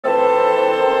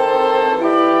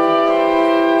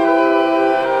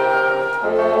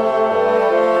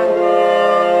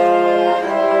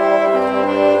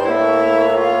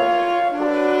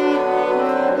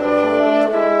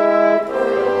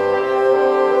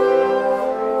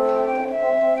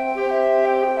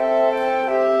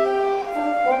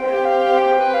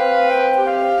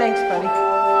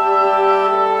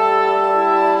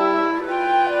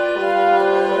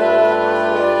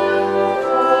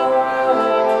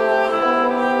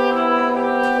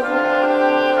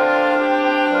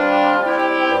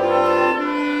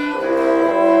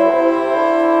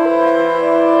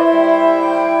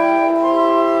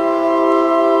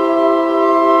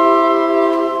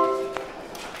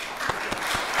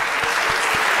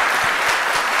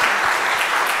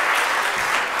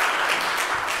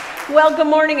Well, good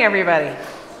morning, everybody.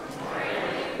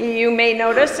 You may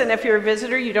notice, and if you're a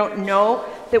visitor, you don't know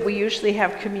that we usually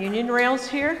have communion rails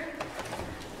here,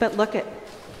 but look at.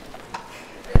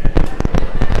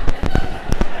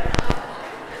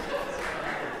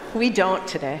 We don't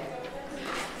today.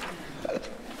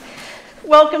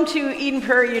 Welcome to Eden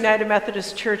Prairie United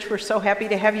Methodist Church. We're so happy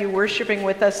to have you worshiping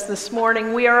with us this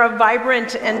morning. We are a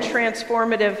vibrant and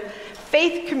transformative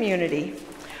faith community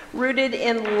rooted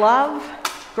in love,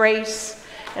 grace,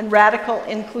 and radical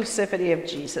inclusivity of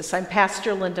Jesus. I'm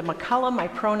Pastor Linda McCullough. My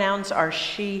pronouns are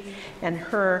she and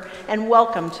her, and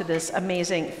welcome to this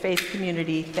amazing faith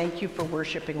community. Thank you for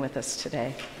worshiping with us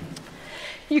today.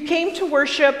 You came to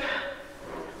worship,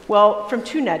 well, from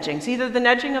two nudgings, either the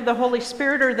nudging of the Holy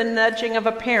Spirit or the nudging of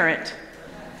a parent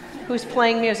who's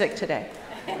playing music today.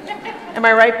 Am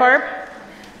I right, Barb?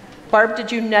 Barb,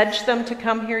 did you nudge them to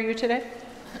come hear you today?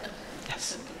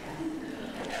 Yes.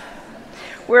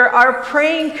 We're our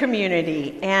praying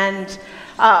community, and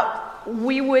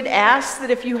we would ask that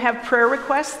if you have prayer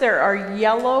requests, there are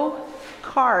yellow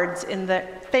cards in the,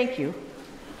 thank you,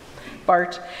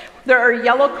 Bart. There are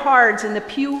yellow cards in the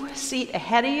pew seat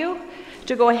ahead of you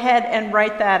to go ahead and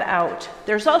write that out.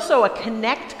 There's also a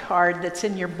Connect card that's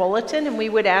in your bulletin, and we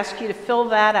would ask you to fill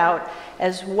that out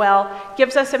as well.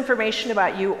 Gives us information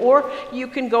about you, or you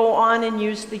can go on and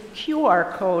use the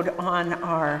QR code on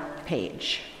our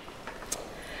page.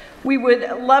 We would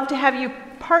love to have you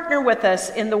partner with us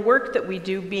in the work that we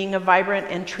do, being a vibrant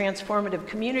and transformative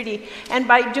community. And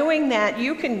by doing that,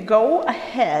 you can go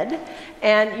ahead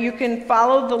and you can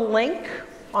follow the link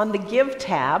on the Give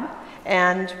tab.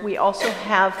 And we also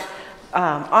have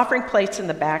offering plates in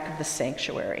the back of the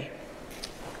sanctuary.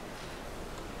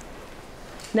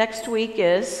 Next week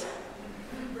is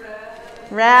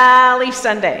Rally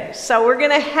Sunday. So we're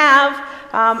going to have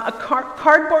a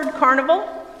cardboard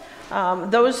carnival.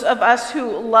 Those of us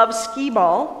who love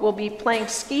skee-ball will be playing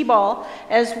skee-ball,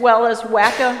 as well as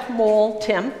Whack-A-Mole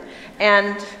Tim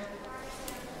and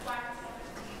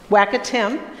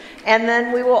Whack-A-Tim. And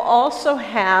then we will also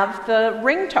have the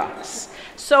ring toss.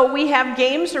 So we have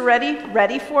games already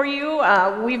ready for you.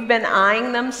 We've been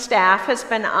eyeing them. Staff has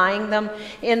been eyeing them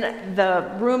in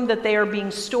the room that they are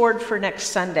being stored for next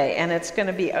Sunday, and it's going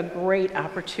to be a great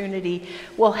opportunity.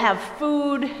 We'll have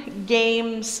food,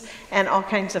 games, and all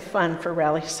kinds of fun for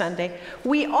Rally Sunday.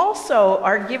 We also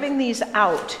are giving these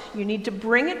out. You need to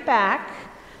bring it back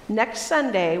next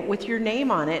Sunday with your name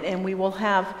on it, and we will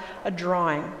have a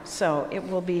drawing. So it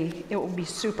will be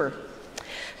super.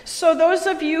 So those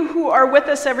of you who are with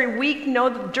us every week know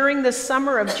that during the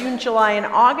summer of June, July, and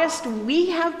August, we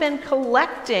have been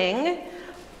collecting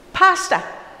pasta.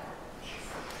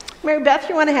 Mary Beth,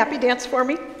 you want a happy dance for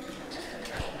me?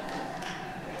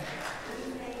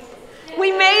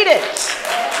 We made it.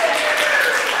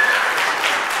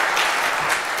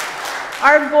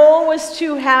 Our goal was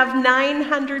to have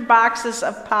 900 boxes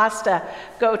of pasta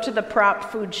go to the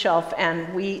prop food shelf,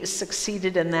 and we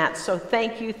succeeded in that. So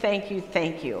thank you, thank you,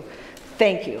 thank you.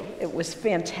 Thank you. It was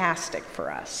fantastic for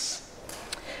us.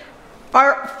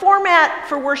 Our format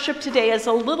for worship today is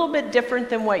a little bit different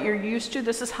than what you're used to.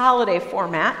 This is holiday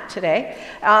format today.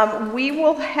 We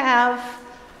will have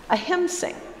a hymn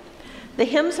sing. The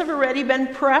hymns have already been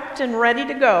prepped and ready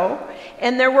to go,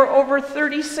 and there were over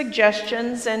 30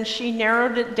 suggestions, and she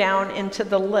narrowed it down into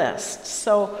the list.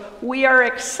 So we are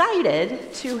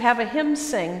excited to have a hymn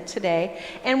sing today,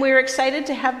 and we're excited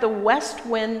to have the West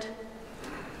Wing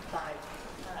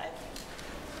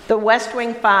 5.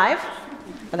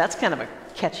 Well, that's kind of a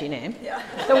catchy name. Yeah.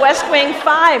 The West Wing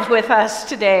 5 with us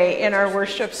today in our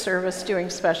worship service doing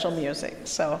special music.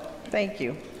 So thank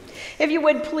you. If you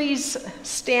would please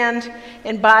stand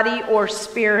in body or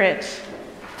spirit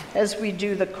as we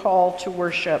do the call to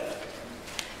worship.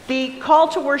 The call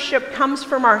to worship comes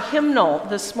from our hymnal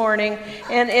this morning,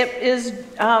 and it is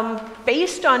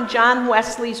based on John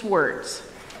Wesley's words.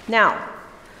 Now,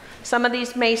 some of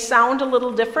these may sound a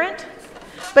little different,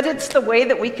 but it's the way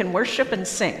that we can worship and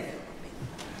sing.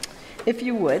 If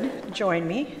you would, join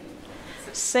me.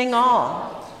 Sing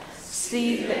all.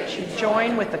 See that you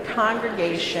join with the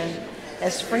congregation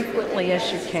as frequently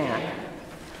as you can.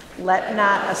 Let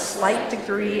not a slight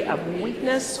degree of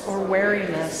weakness or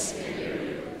weariness.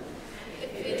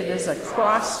 If it is a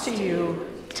cross to you,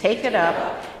 take it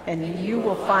up, and you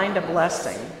will find a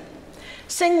blessing.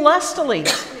 Sing lustily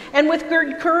and with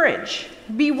good courage.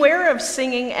 Beware of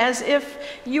singing as if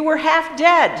you were half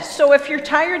dead. So if you're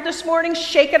tired this morning,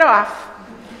 shake it off.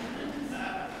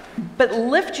 But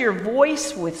lift your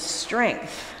voice with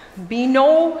strength. Be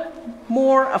no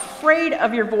more afraid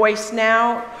of your voice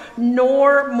now,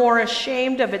 nor more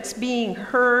ashamed of its being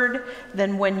heard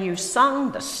than when you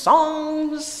sung the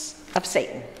songs of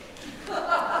Satan.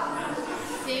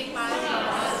 Seek my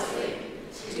honestly,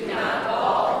 do not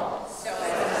fall, so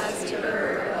as to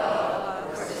hurt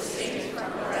above or distinct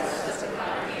from the rest of the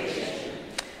congregation,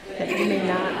 that you may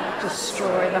not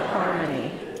destroy the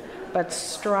harmony, but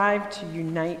strive to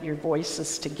unite your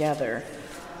voices together,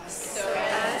 so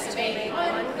as to make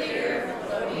one clear,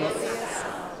 melodious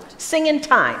sound. Sing in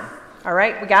time. All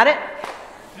right, we got it?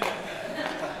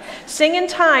 Sing in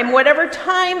time, whatever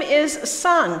time is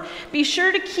sung. Be sure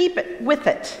to keep it with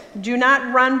it. Do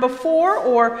not run before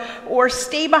or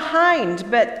stay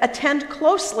behind, but attend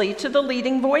closely to the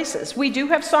leading voices. We do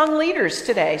have song leaders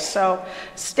today, so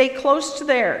stay close to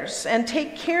theirs. And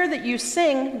take care that you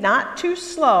sing not too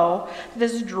slow.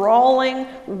 This drawling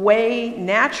way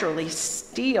naturally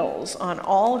steals on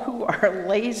all who are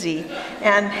lazy,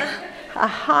 and a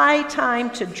high time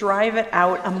to drive it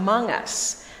out among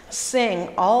us.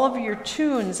 Sing all of your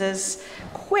tunes as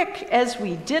quick as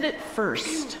we did it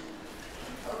first.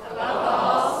 Above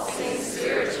all, sing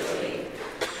spiritually.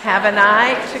 Have an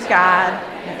eye to God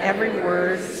in every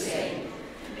word.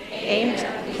 Aimed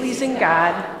at pleasing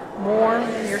God more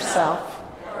than yourself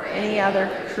or any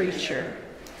other creature,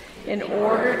 in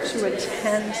order to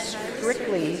attend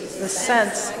strictly the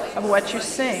sense of what you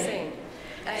sing.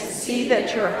 See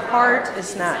that your heart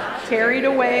is not carried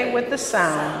away with the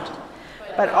sound,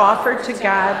 but offered to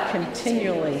God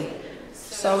continually.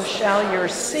 So shall your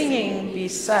singing be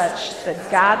such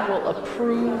that God will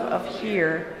approve of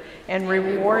here and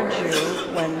reward you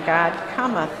when God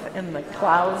cometh in the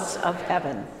clouds of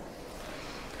heaven.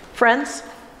 Friends,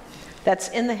 that's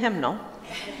in the hymnal.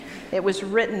 It was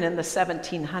written in the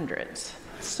 1700s.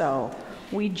 So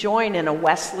we join in a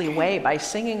Wesley way by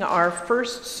singing our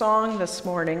first song this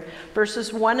morning,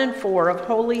 verses 1 and 4 of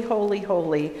Holy, Holy,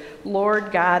 Holy,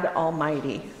 Lord God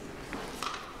Almighty.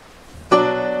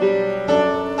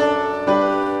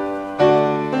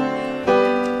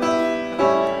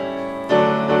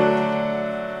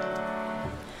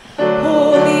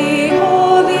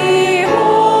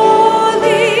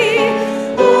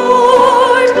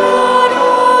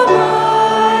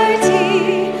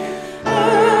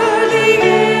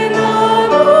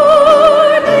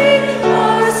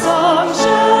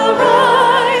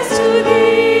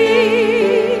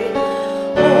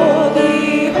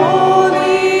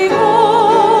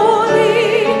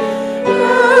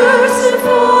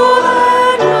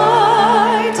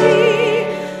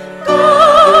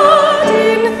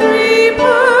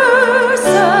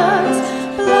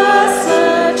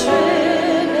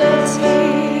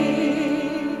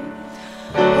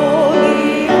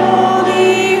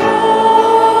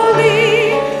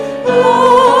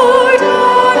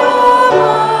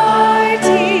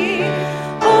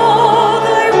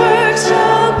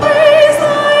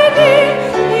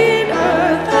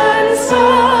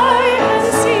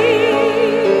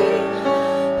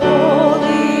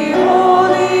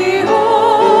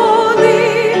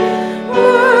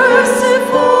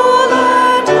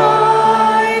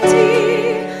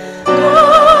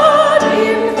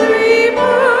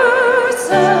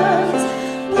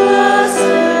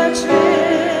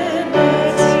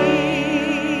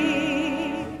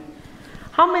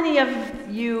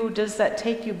 Does that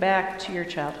take you back to your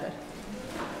childhood?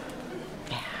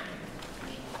 Yeah.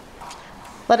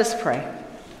 Let us pray.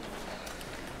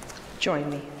 Join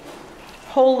me.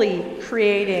 Holy,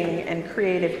 creating and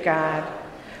creative God,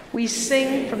 we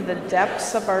sing from the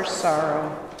depths of our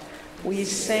sorrow. We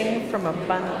sing from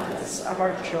abundance of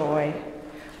our joy.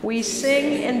 We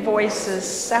sing in voices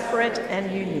separate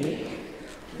and unique.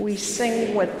 We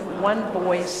sing with one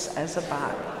voice as a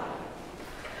body.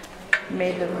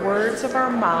 May the words of our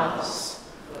mouths,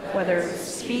 whether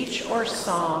speech or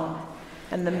song,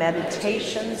 and the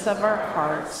meditations of our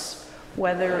hearts,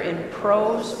 whether in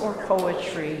prose or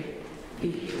poetry,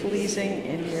 be pleasing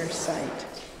in your sight.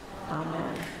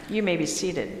 Amen. You may be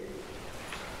seated.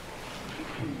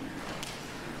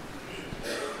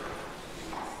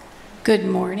 Good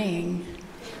morning.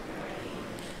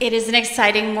 It is an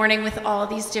exciting morning with all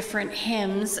these different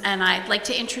hymns, and I'd like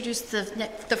to introduce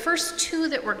the first two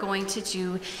that we're going to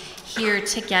do here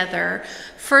together.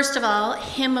 First of all,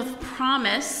 Hymn of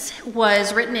Promise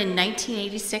was written in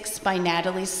 1986 by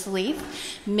Natalie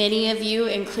Sleeth. Many of you,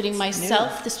 including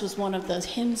myself, this was one of those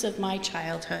hymns of my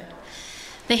childhood.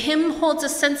 The hymn holds a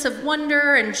sense of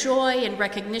wonder and joy and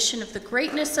recognition of the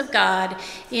greatness of God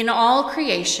in all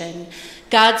creation,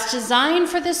 God's design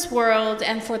for this world,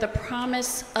 and for the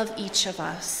promise of each of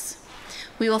us.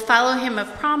 We will follow Hymn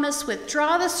of Promise with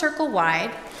Draw the Circle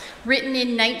Wide. written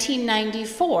in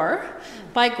 1994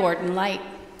 by Gordon Light,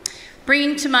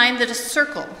 bringing to mind that a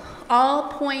circle, all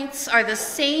points are the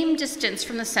same distance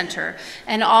from the center,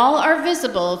 and all are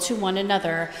visible to one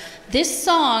another. This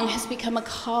song has become a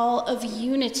call of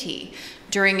unity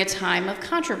during a time of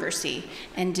controversy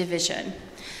and division.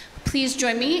 Please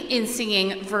join me in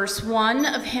singing verse 1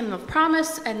 of Hymn of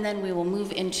Promise, and then we will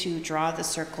move into Draw the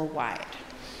Circle Wide.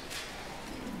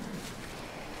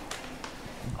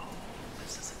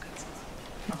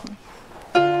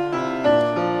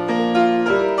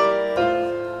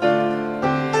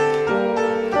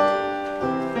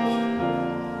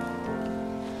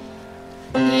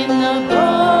 In the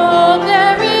bulb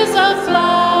there is a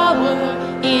flower,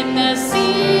 in the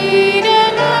seed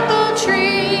an apple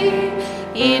tree,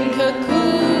 in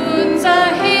cocoons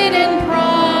a hidden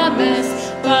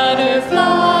promise,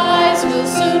 butterflies will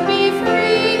soon be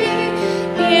free.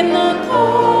 In the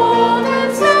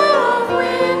coldness of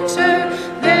winter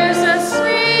there's a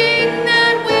spring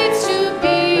that waits to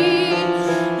be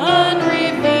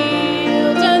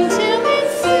unrevealed until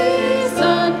its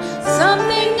season,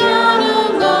 something God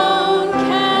alone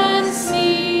can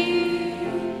see.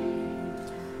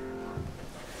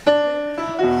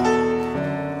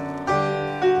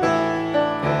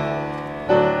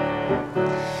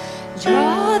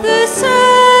 Draw the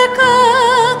circle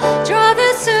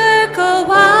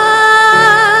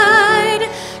wide.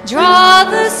 Draw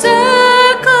the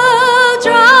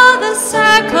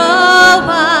circle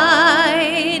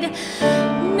wide.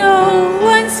 No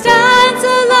one stands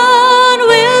alone,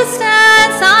 we'll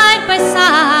stand side by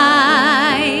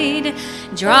side.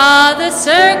 Draw the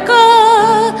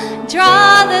circle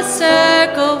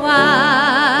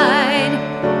wide.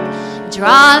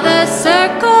 Draw the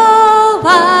circle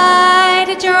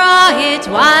wide, draw it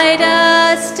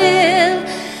wider still.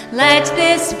 Let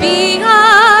this be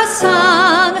our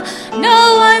song.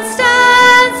 No one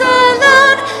stands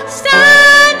alone,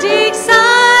 standing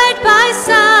side by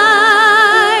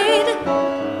side.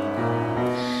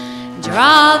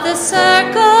 Draw the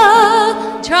circle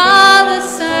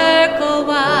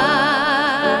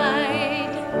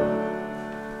wide.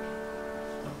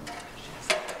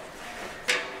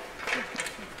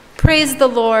 Praise the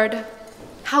Lord.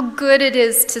 How good it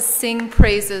is to sing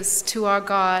praises to our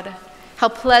God. How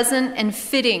pleasant and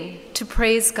fitting to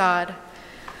praise God.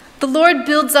 The Lord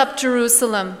builds up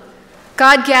Jerusalem.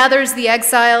 God gathers the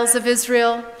exiles of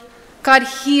Israel. God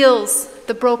heals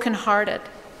the brokenhearted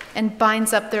and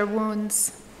binds up their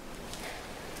wounds.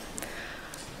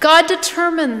 God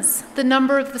determines the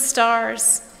number of the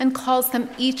stars and calls them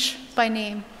each by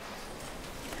name.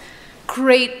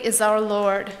 Great is our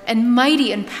Lord and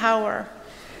mighty in power.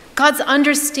 God's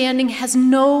understanding has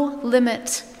no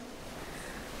limit.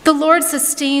 The Lord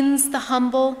sustains the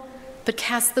humble, but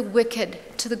casts the wicked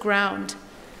to the ground.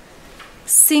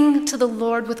 Sing to the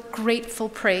Lord with grateful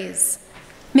praise.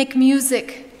 Make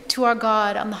music to our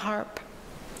God on the harp.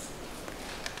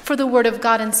 For the word of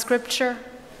God in Scripture,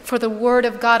 for the word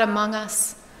of God among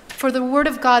us, for the word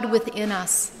of God within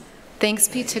us. Thanks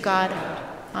be to God.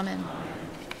 Amen.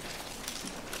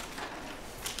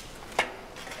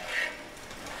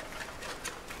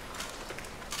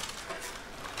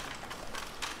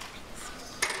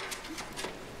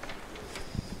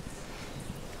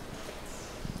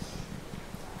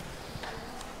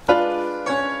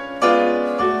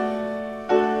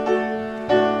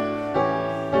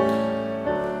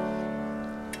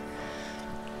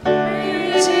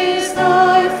 Great is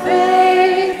thy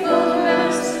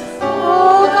faithfulness,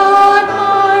 O God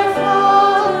my Father.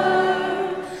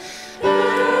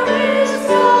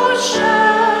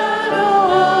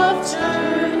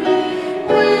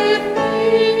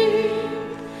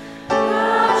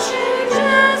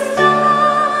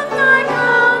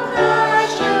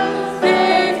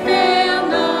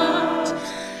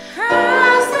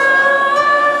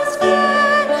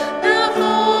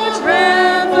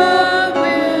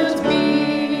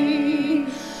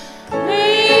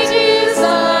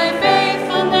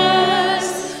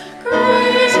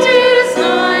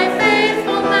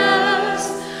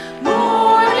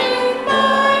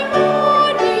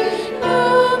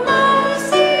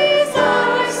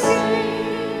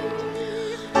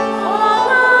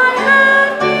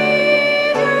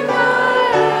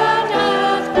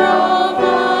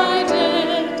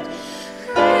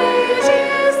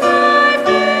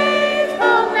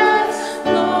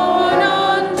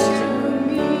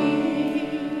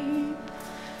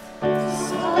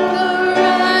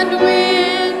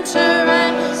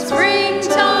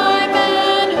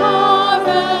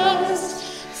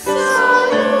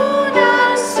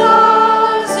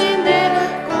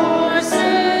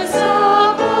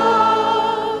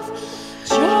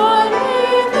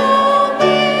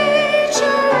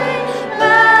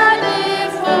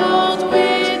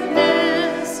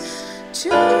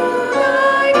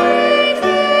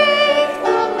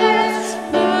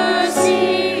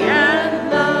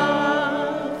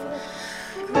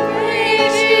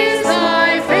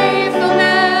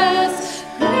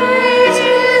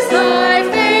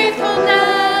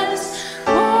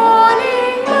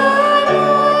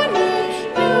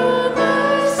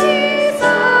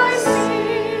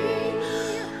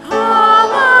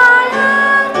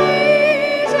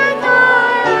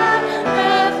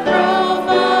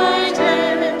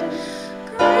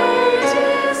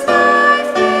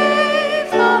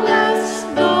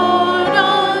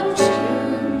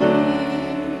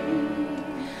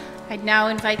 I'd now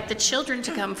invite the children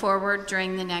to come forward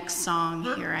during the next song,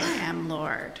 Here I Am,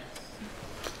 Lord.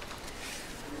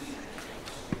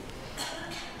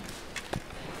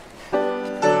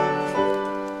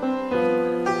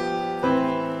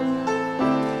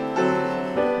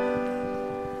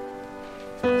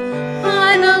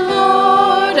 I'm the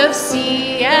Lord of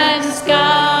sea and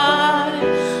sky.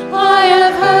 I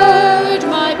have heard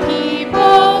my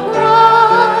people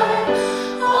cry.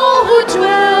 All who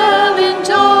dwell in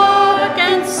dark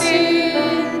and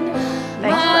sin, my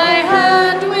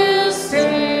hand will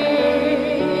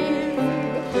save.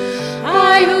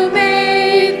 I who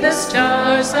made the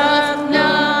stars of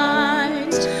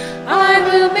night, I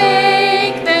will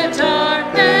make their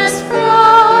darkness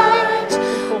bright.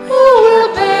 Who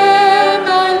will bear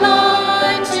my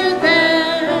light to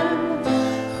them?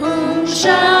 Whom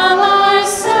shall I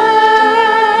send?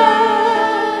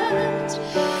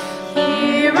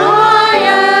 Here I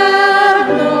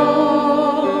am,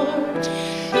 Lord.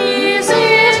 Is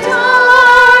it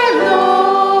I,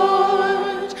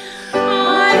 Lord?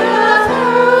 I have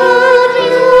heard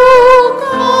you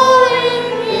calling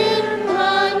in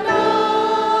the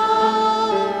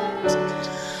night.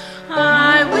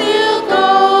 I will go,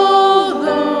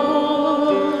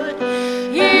 Lord,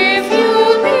 if you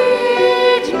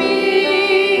lead me.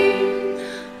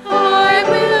 I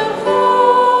will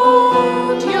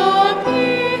hold your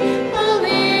people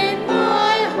in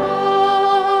my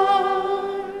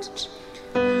heart.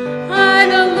 I'm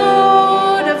the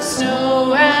Lord of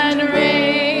snow and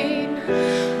rain.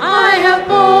 I have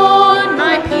borne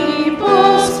my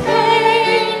people's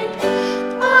pain.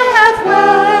 I have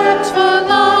wept for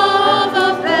love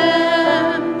of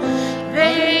them.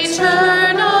 They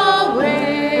turn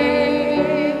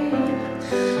away.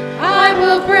 I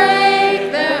will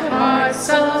break their hearts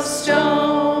of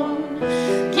stone.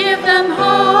 Give them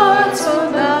hearts for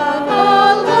love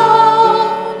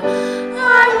alone.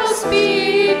 I will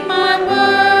speak my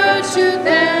word to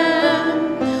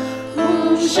them.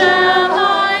 Whom shall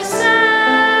I send?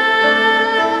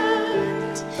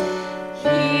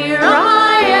 Here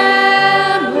I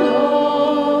am,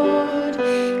 Lord.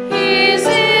 Is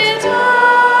it I,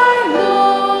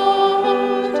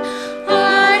 Lord?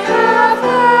 I have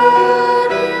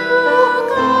heard you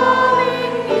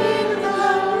calling in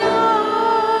the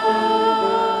night.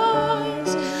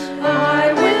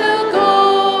 I will go,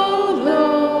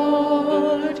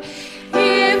 Lord,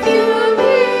 if you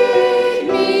lead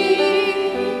me.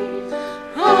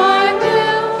 I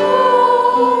will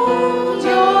hold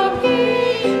your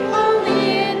people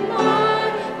in my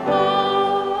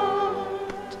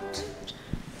heart.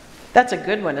 That's a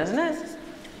good one, isn't it?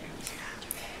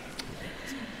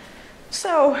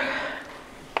 So,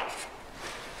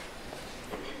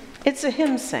 it's a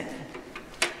hymn sing.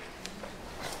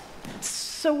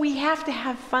 So we have to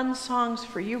have fun songs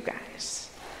for you guys.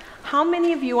 How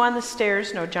many of you on the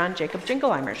stairs know John Jacob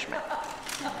Jingleheimer Schmidt?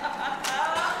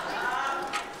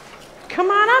 Come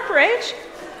on up, Rach.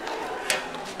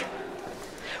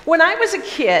 When I was a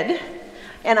kid,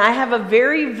 and I have a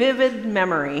very vivid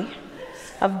memory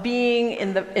of being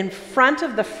in front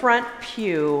of the front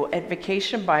pew at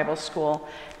Vacation Bible School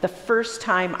the first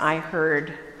time I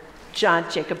heard John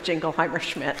Jacob Jingleheimer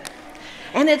Schmidt.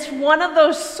 And it's one of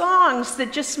those songs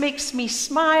that just makes me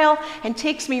smile and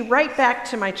takes me right back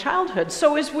to my childhood.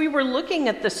 So as we were looking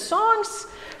at the songs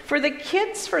for the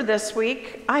kids for this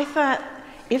week, I thought,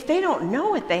 if they don't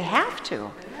know it, they have to.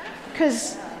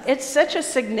 Because it's such a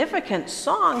significant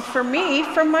song for me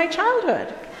from my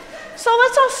childhood. So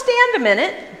let's all stand a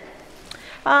minute.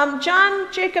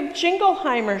 John Jacob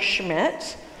Jingleheimer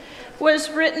Schmidt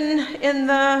was written in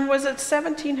the, was it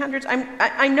 1700s?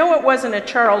 I know it wasn't a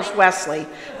Charles Wesley,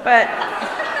 but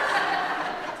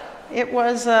it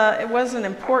was an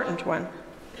important one.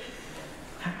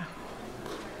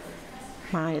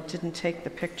 My, it didn't take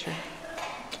the picture.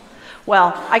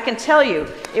 Well, I can tell you,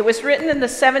 it was written in the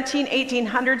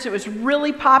 1800s. It was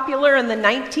really popular in the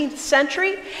 19th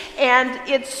century, and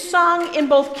it's sung in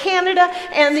both Canada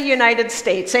and the United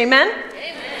States. Amen?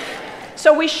 Amen.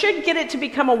 So we should get it to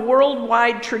become a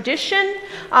worldwide tradition.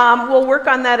 We'll work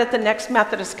on that at the next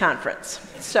Methodist conference.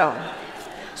 So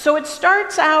it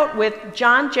starts out with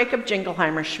John Jacob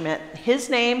Jingleheimer Schmidt. His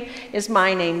name is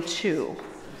my name too.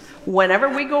 Whenever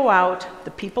we go out,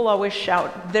 the people always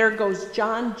shout, "There goes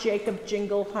John Jacob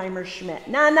Jingleheimer Schmidt."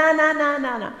 Na, na, na, na,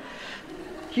 na, na.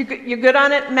 You good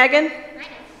on it, Megan?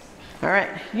 All right.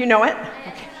 You know it?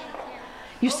 Okay.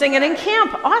 You sing it in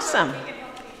camp. Awesome.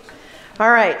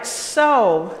 All right.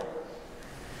 So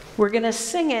we're going to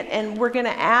sing it, and we're going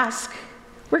to ask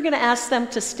them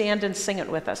to stand and sing it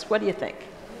with us. What do you think?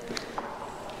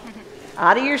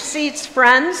 Out of your seats,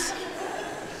 friends.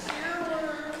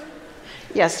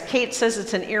 Yes, Kate says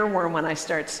it's an earworm when I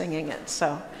start singing it.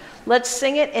 So let's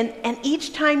sing it. And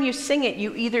each time you sing it,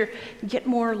 you either get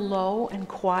more low and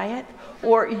quiet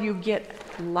or you get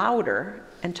louder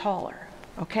and taller.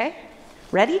 Okay?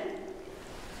 Ready?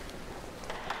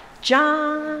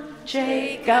 John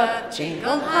Jacob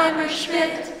Jingleheimer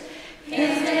Schmidt,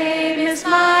 his name is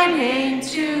my name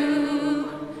too.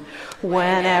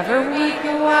 Whenever we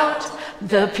go out,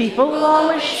 the people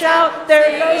always shout,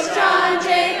 there goes John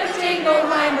Jacob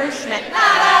Jingleheimer Schmidt. La,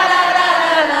 la, la, la,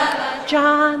 la, la.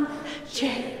 John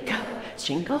Jacob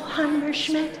Jingleheimer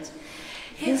Schmidt,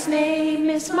 his name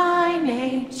is my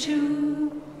name too.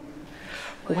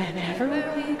 Whenever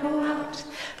we go out,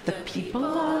 the people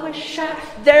always shout,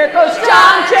 there goes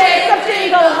John Jacob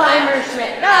Jingleheimer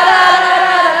Schmidt. Da, da,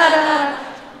 da, da, da, da.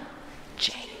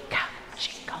 Jacob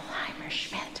Jingleheimer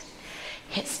Schmidt,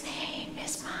 his name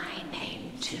is my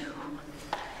name too.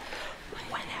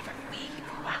 Whenever we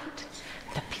go out,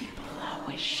 the people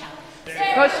always shout,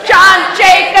 there goes John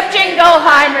Jacob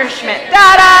Jingleheimer Schmidt.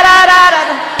 Da, da, da, da, da,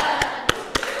 da.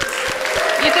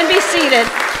 You can be seated.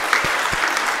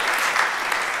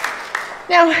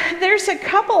 Now, there's a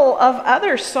couple of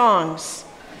other songs.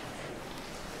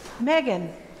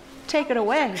 Megan, take it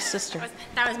away, sister.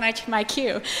 That was my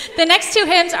cue. The next two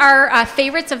hymns are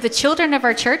favorites of the children of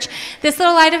our church. This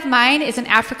Little Light of Mine is an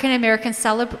African-American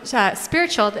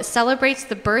spiritual that celebrates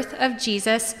the birth of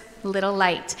Jesus, Little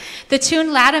Light. The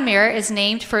tune Latimer is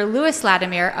named for Louis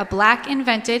Latimer, a black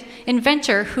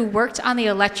inventor who worked on the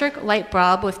electric light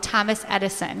bulb with Thomas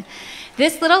Edison.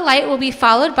 This little light will be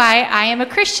followed by I Am a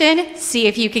Christian. See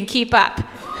if you can keep up.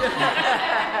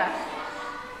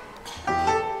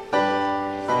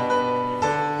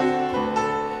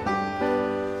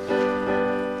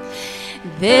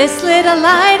 This little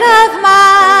light of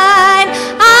mine,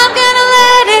 I'm gonna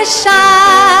let it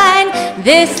shine.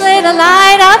 This little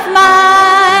light of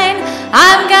mine,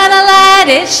 I'm gonna let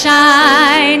it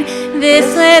shine. This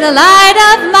little light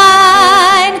of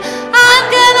mine, I'm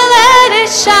gonna let it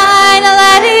shine,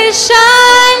 let it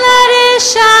shine, let it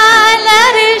shine,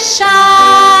 let it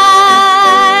shine.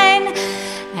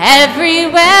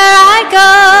 Everywhere I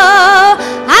go,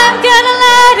 I'm gonna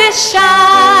let it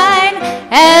shine.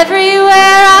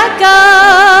 Everywhere I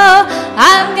go,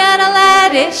 I'm gonna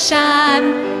let it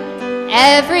shine.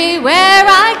 Everywhere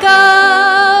I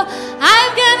go,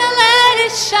 I'm gonna let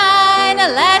it shine,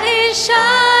 let it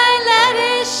shine, let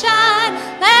it shine,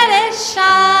 let it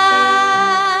shine.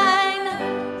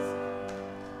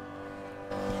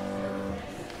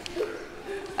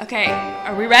 Okay,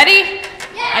 are we ready?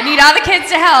 Yeah. I need all the kids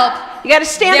to help. You got to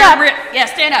stand up. Yeah,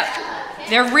 stand up.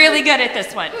 They're really good at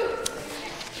this one.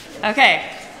 Okay.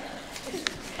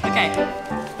 Okay.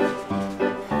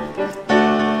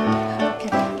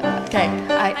 Okay.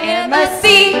 I am a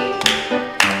C.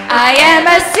 I am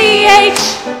a CH.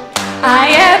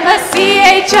 I am a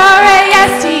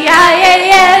CHRASTIAN.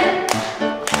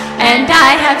 And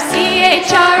I have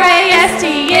CHRAST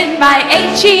in my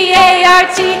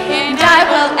HEART. And I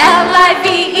will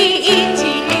LIVEETERNALL1.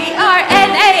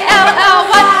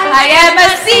 I am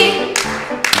a C.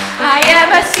 I am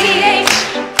a CH.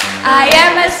 I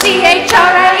am a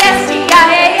CHRASTIAN.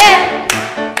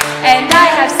 And I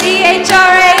have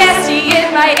CHRAST in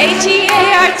my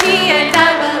HEART. And I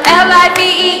will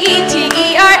LIVEETERNALLY.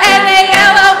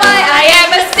 I am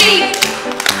a C.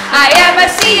 I am a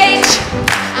CH.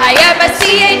 I am a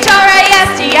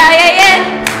CHRASTIAN.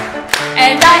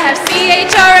 And I have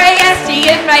CHRAST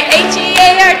in my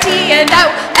HEART. And I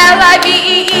will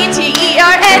LIVEETERNALLY.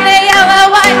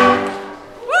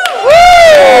 Woo!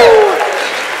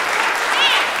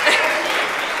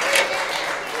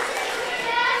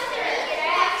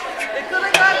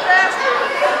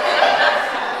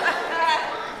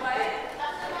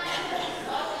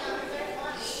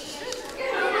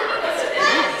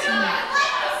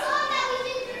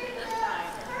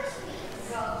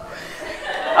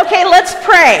 Okay, let's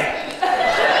pray.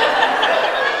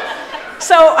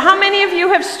 So, how many of you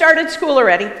have started school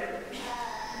already?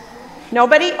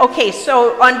 Nobody? Okay,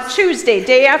 so on Tuesday,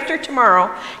 day after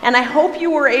tomorrow, and I hope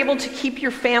you were able to keep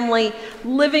your family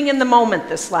living in the moment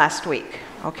this last week,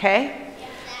 okay?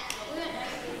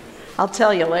 I'll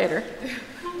tell you later.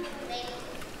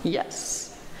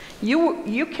 Yes.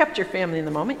 You kept your family in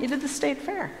the moment. You did the state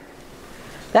fair.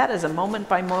 That is a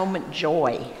moment-by-moment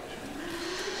joy.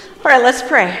 All right, let's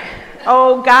pray.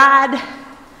 Oh, God,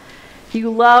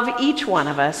 you love each one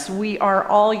of us. We are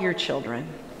all your children,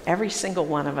 every single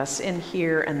one of us in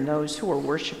here and those who are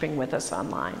worshiping with us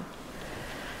online.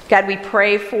 God, we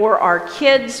pray for our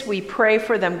kids. We pray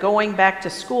for them going back to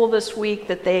school this week,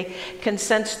 that they can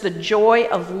sense the joy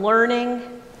of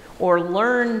learning or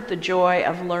learn the joy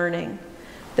of learning,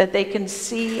 that they can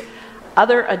see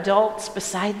other adults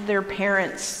beside their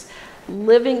parents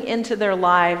living into their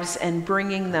lives and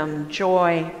bringing them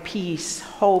joy, peace,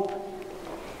 hope,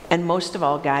 and most of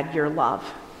all, God, your love.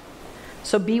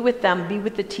 So be with them, be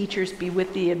with the teachers, be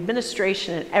with the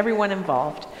administration and everyone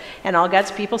involved. And all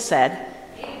God's people said,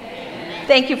 amen.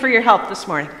 Thank you for your help this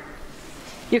morning.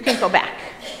 You can go back.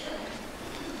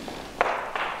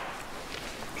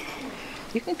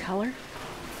 You can color.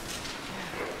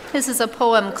 This is a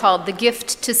poem called The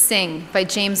Gift to Sing by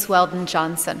James Weldon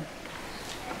Johnson.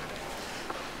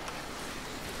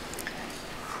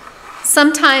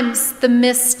 Sometimes the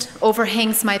mist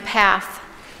overhangs my path,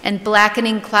 and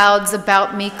blackening clouds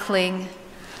about me cling.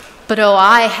 But oh,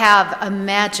 I have a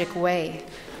magic way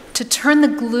to turn the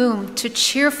gloom to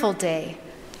cheerful day.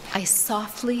 I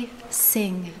softly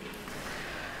sing.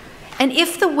 And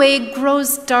if the way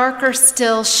grows darker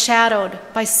still, shadowed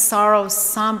by sorrow's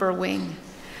somber wing,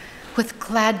 with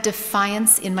glad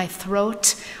defiance in my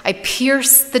throat, I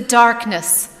pierce the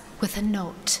darkness with a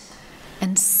note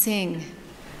and sing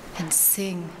and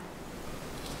sing.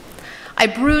 I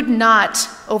brood not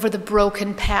over the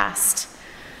broken past,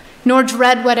 nor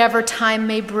dread whatever time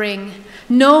may bring.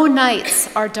 No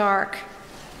nights are dark,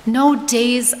 no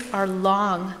days are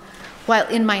long, while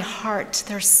in my heart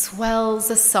there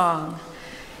swells a song,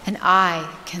 and I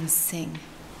can sing.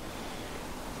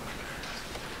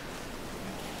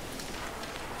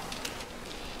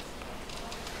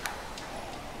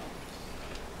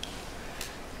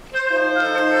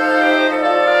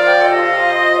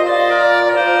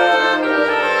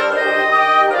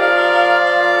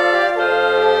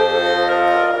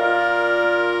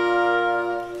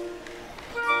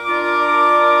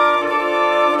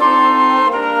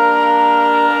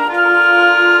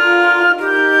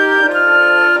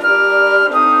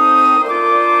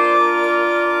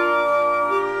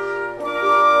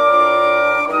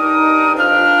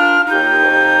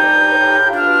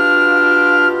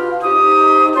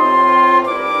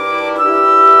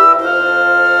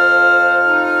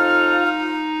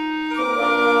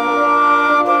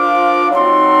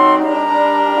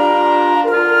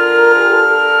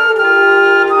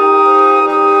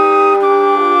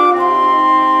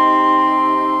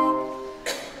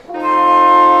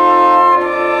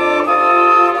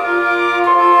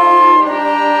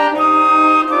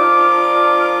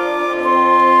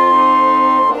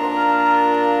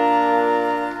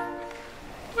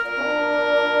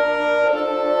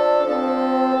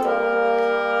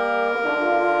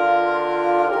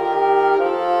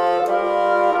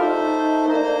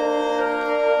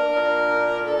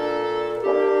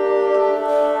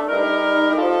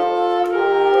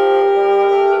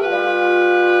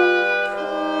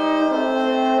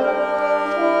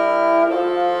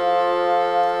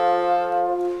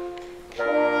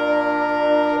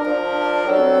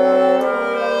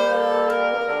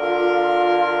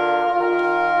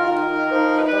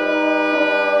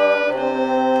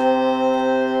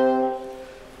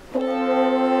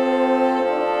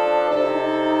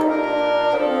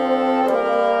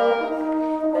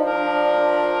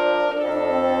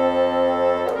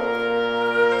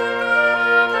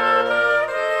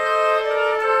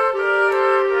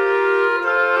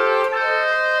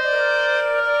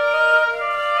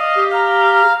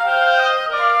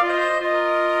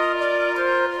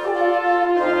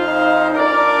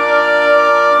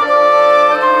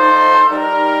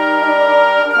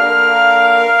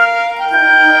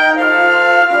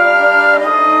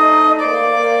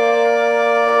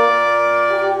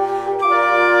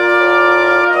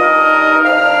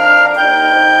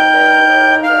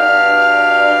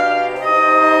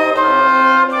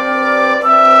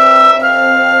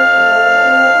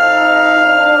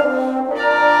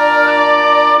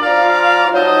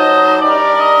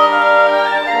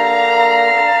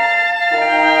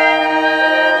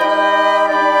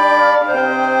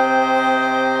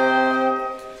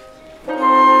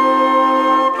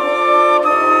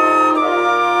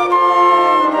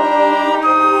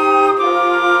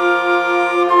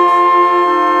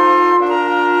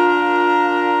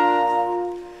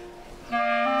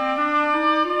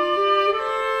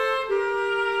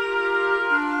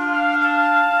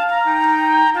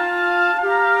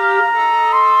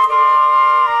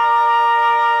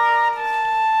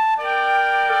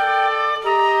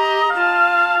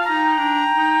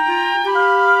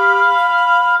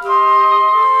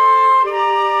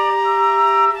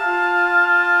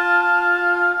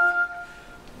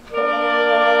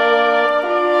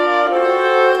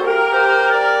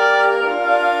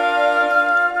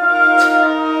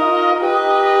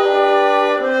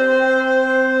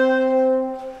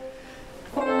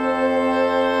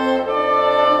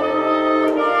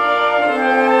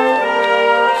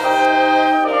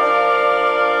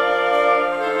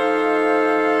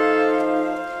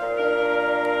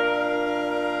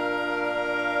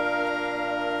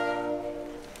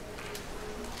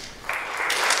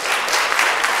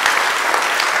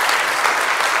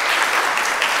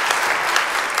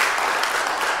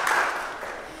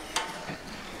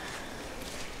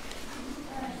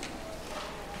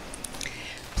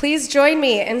 Please join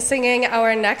me in singing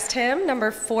our next hymn, number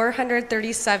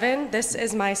 437, This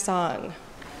Is My Song.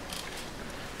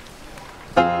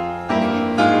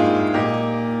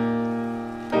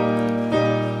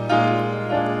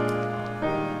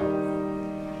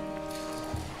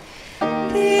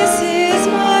 This is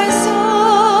my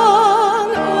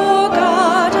song, O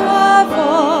God of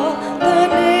all the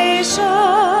nations,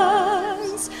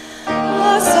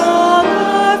 a song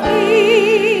of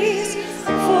peace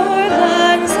for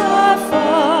lands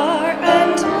afar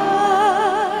and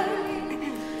wide.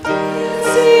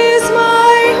 This is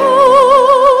my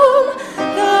home,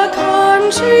 the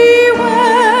country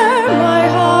where my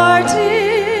heart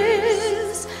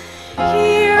is.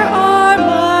 Here are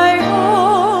my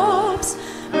hopes,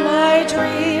 my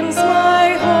dreams,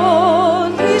 my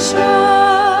holy shrine.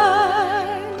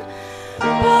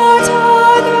 But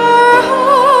other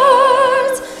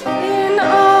hearts in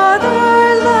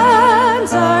other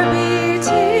lands are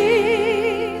beating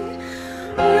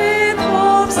with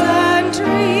hopes and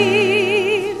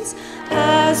dreams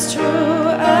as true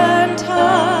and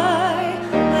high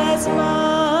as mine.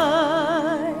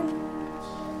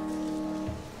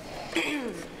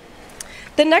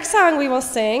 The next song we will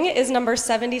sing is number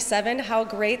 77, How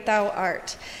Great Thou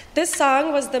Art. This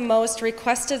song was the most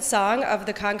requested song of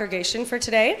the congregation for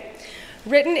today.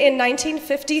 Written in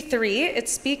 1953, it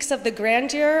speaks of the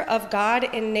grandeur of God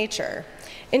in nature.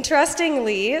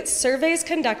 Interestingly, surveys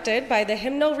conducted by the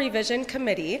Hymnal Revision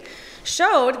Committee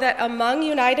showed that among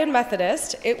United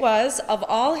Methodists, it was, of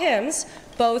all hymns,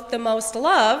 both the most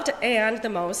loved and the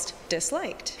most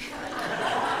disliked.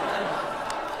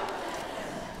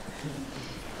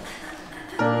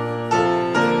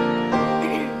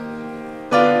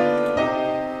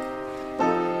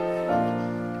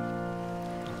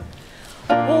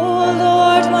 O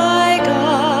Lord my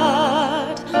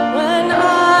God, when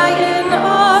I in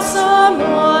awesome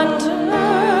wonder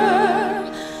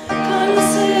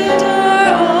consider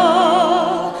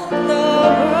all the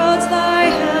worlds thy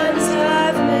hands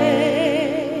have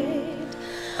made,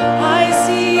 I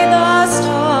see the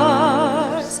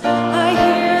stars, I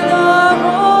hear the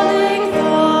rolling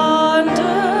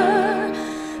thunder,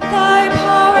 thy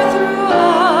power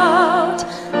throughout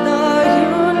the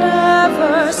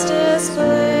universe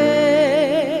displayed.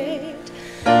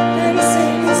 Then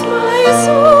sings my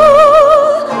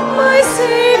soul, my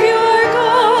Savior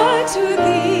God, to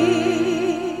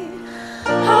thee.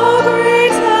 How great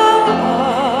thou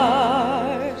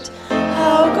art,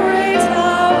 how great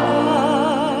thou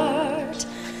art.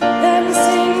 Then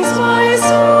sings my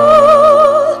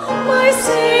soul, my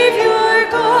Savior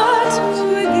God, to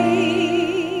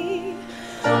thee.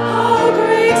 How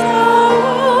great thou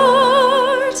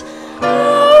art,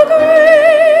 how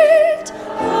great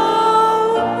thou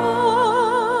art.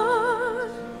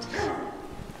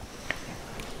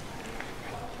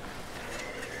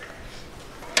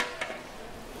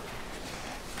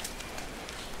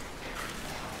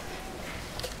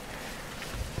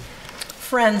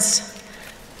 Friends,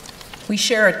 we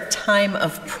share a time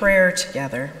of prayer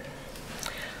together.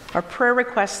 Our prayer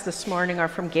requests this morning are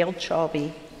from Gail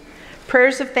Chalby.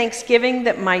 Prayers of thanksgiving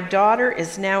that my daughter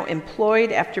is now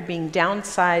employed after being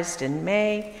downsized in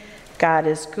May. God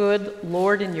is good,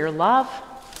 Lord, in your love.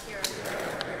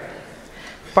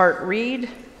 Bart Reed.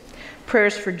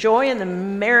 Prayers for joy in the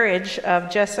marriage of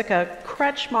Jessica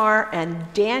Kretschmar and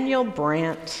Daniel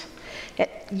Brandt.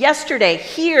 Yesterday,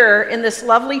 here in this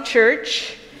lovely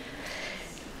church,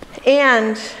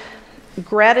 and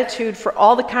gratitude for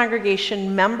all the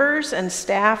congregation members and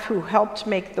staff who helped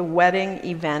make the wedding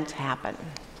event happen.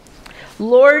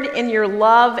 Lord, in your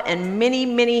love and many,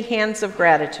 many hands of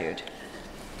gratitude.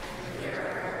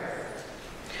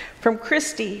 From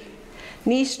Christy,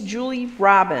 niece Julie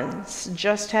Robbins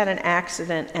just had an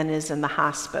accident and is in the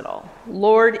hospital.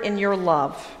 Lord, in your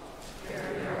love.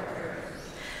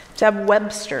 Deb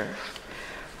Webster,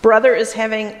 brother is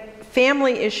having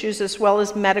family issues as well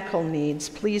as medical needs.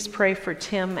 Please pray for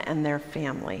Tim and their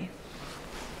family.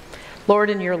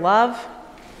 Lord, in your love.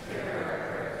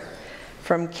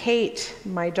 From Kate,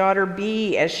 my daughter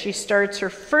B, as she starts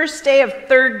her first day of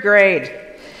third grade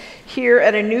here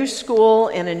at a new school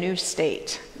in a new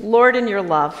state. Lord, in your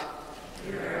love.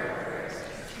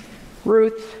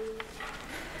 Ruth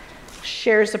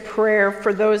shares a prayer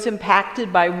for those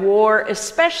impacted by war,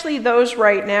 especially those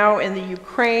right now in the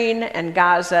Ukraine and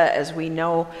Gaza, as we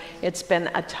know it's been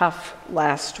a tough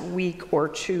last week or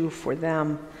two for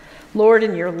them. Lord,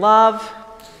 in your love.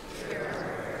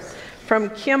 From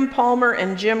Kim Palmer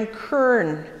and Jim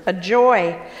Kern, a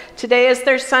joy. Today is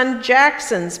their son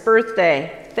Jackson's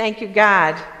birthday. Thank you,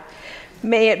 God.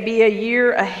 May it be a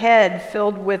year ahead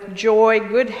filled with joy,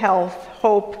 good health,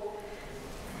 hope,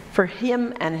 for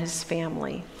him and his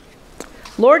family.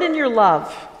 Lord, in your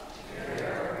love,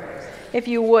 if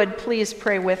you would, please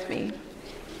pray with me.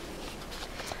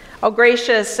 Oh,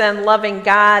 gracious and loving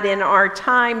God, in our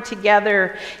time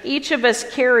together, each of us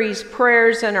carries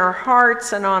prayers in our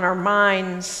hearts and on our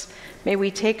minds. May we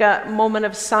take a moment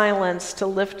of silence to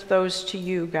lift those to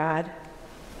you, God.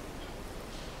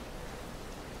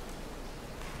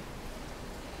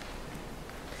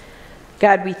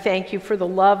 God, we thank you for the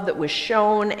love that was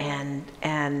shown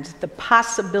and the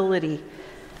possibility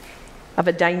of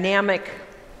a dynamic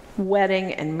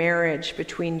wedding and marriage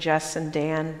between Jess and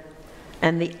Dan,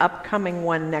 and the upcoming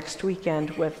one next weekend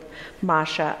with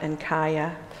Masha and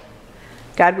Kaya.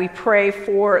 God, we pray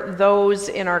for those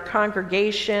in our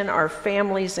congregation, our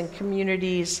families and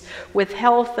communities with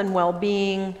health and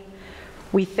well-being.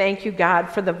 We thank you, God,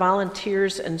 for the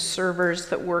volunteers and servers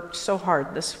that worked so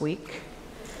hard this week.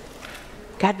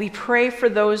 God, we pray for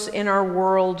those in our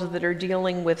world that are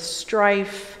dealing with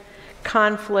strife,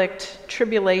 conflict,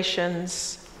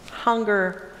 tribulations,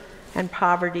 hunger, and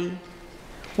poverty.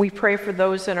 We pray for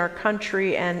those in our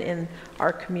country and in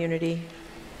our community.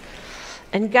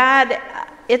 And God,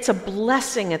 it's a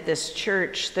blessing at this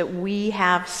church that we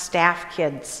have staff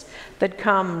kids that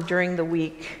come during the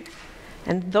week.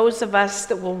 And those of us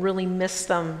that will really miss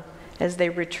them as they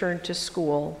return to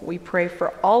school. We pray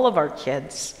for all of our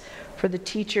kids, for the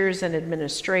teachers and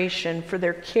administration, for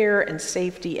their care and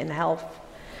safety and health.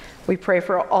 We pray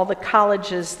for all the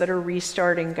colleges that are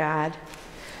restarting, God.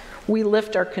 We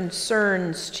lift our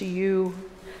concerns to you,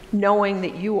 knowing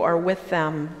that you are with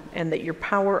them and that your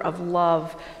power of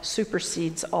love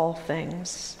supersedes all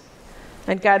things.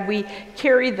 And God, we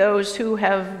carry those who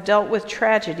have dealt with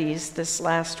tragedies this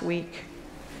last week,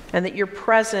 and that your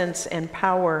presence and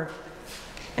power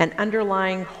and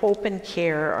underlying hope and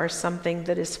care are something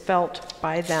that is felt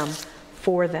by them,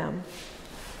 for them.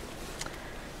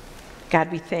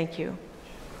 God, we thank you.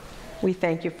 We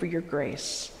thank you for your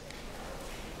grace.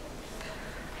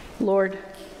 Lord,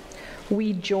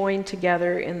 we join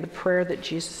together in the prayer that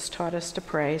Jesus taught us to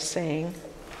pray, saying,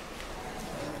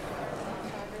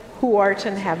 Who art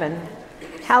in heaven,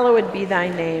 hallowed be thy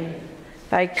name.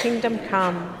 Thy kingdom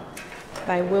come,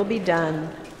 thy will be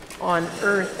done, on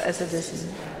earth as it is in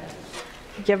heaven.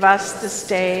 Give us this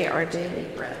day our daily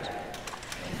bread,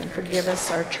 and forgive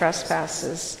us our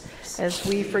trespasses, as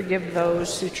we forgive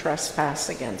those who trespass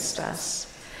against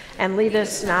us. And lead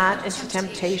us not into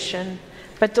temptation,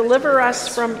 but deliver us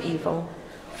from evil.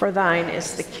 For thine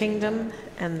is the kingdom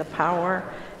and the power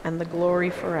and the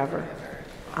glory forever.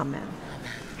 Amen.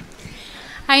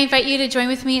 I invite you to join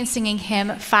with me in singing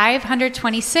hymn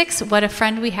 526, What a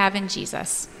Friend We Have in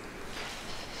Jesus.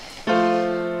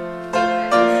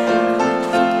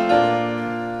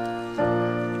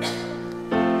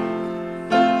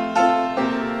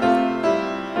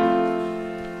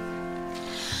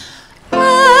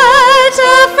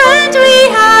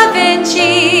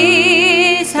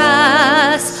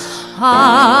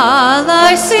 All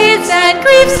our sins and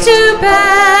griefs to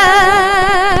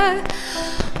bear.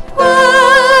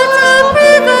 What a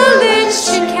privilege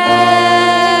to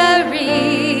carry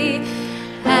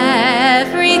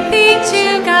everything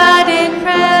to God in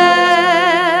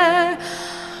prayer.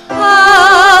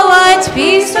 Oh, what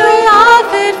peace we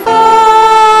often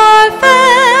forfeit.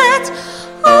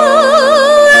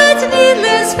 Oh, what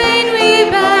needless pain we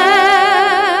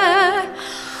bear.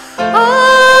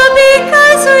 Oh,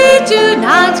 because we do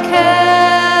not carry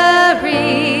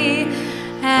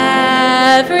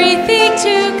everything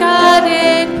to God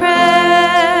in prayer.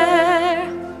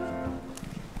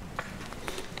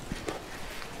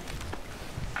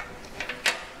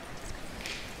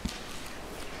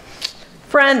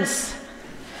 Friends,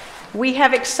 we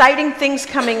have exciting things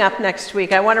coming up next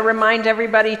week. I want to remind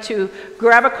everybody to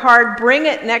grab a card, bring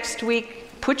it next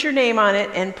week, put your name on it,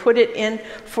 and put it in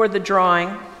for the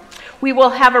drawing. We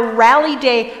will have a Rally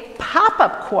Day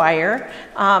pop-up choir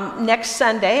next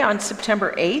Sunday on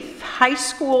September 8th. High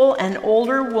school and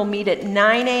older will meet at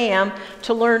 9 a.m.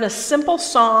 to learn a simple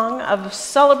song of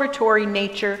celebratory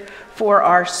nature for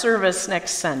our service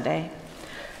next Sunday.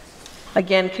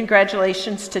 Again,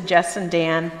 congratulations to Jess and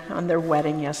Dan on their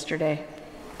wedding yesterday.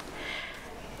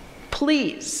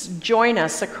 Please join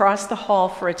us across the hall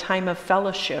for a time of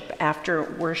fellowship after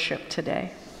worship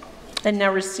today. And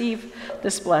now receive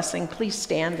this blessing. Please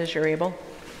stand as you're able.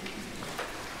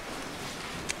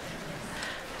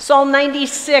 Psalm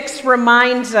 96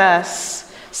 reminds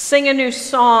us, sing a new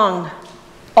song,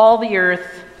 all the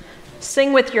earth.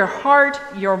 Sing with your heart,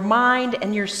 your mind,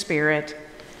 and your spirit.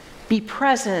 Be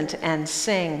present and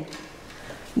sing.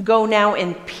 Go now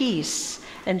in peace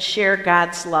and share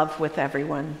God's love with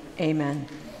everyone. Amen.